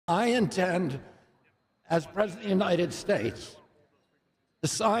I intend, as President of the United States, to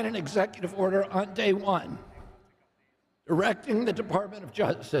sign an executive order on day one, directing the Department of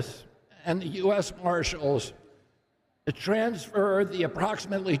Justice and the US Marshals to transfer the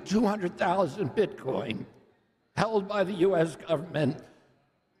approximately 200,000 Bitcoin held by the US government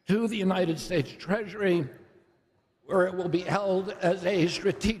to the United States Treasury, where it will be held as a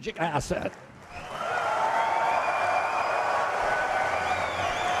strategic asset.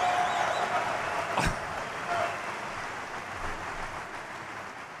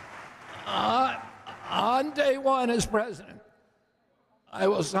 On day one as president, I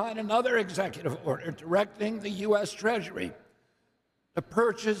will sign another executive order directing the US Treasury to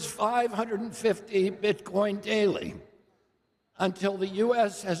purchase 550 Bitcoin daily until the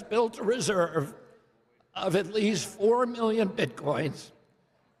US has built a reserve of at least 4 million Bitcoins.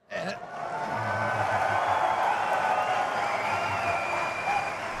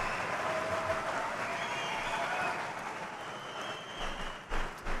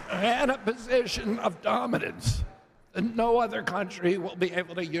 And a position of dominance that no other country will be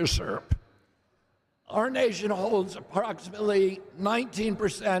able to usurp. Our nation holds approximately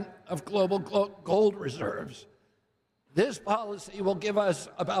 19% of global gold reserves. This policy will give us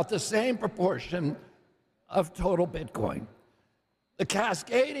about the same proportion of total Bitcoin. The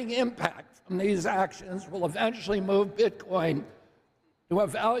cascading impact from these actions will eventually move Bitcoin to a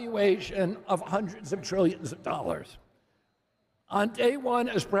valuation of hundreds of trillions of dollars. On day one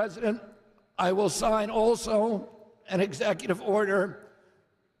as president, I will sign also an executive order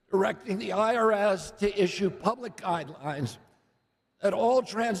directing the IRS to issue public guidelines that all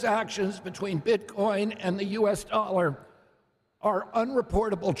transactions between Bitcoin and the US dollar are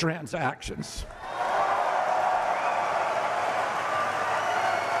unreportable transactions.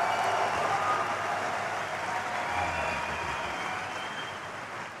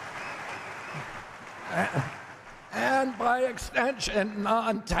 And by extension,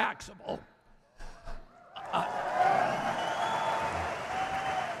 non-taxable.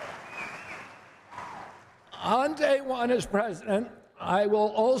 On day one as president, I will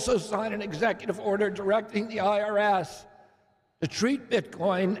also sign an executive order directing the IRS to treat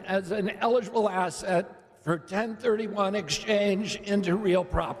Bitcoin as an eligible asset for 1031 exchange into real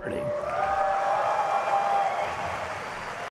property.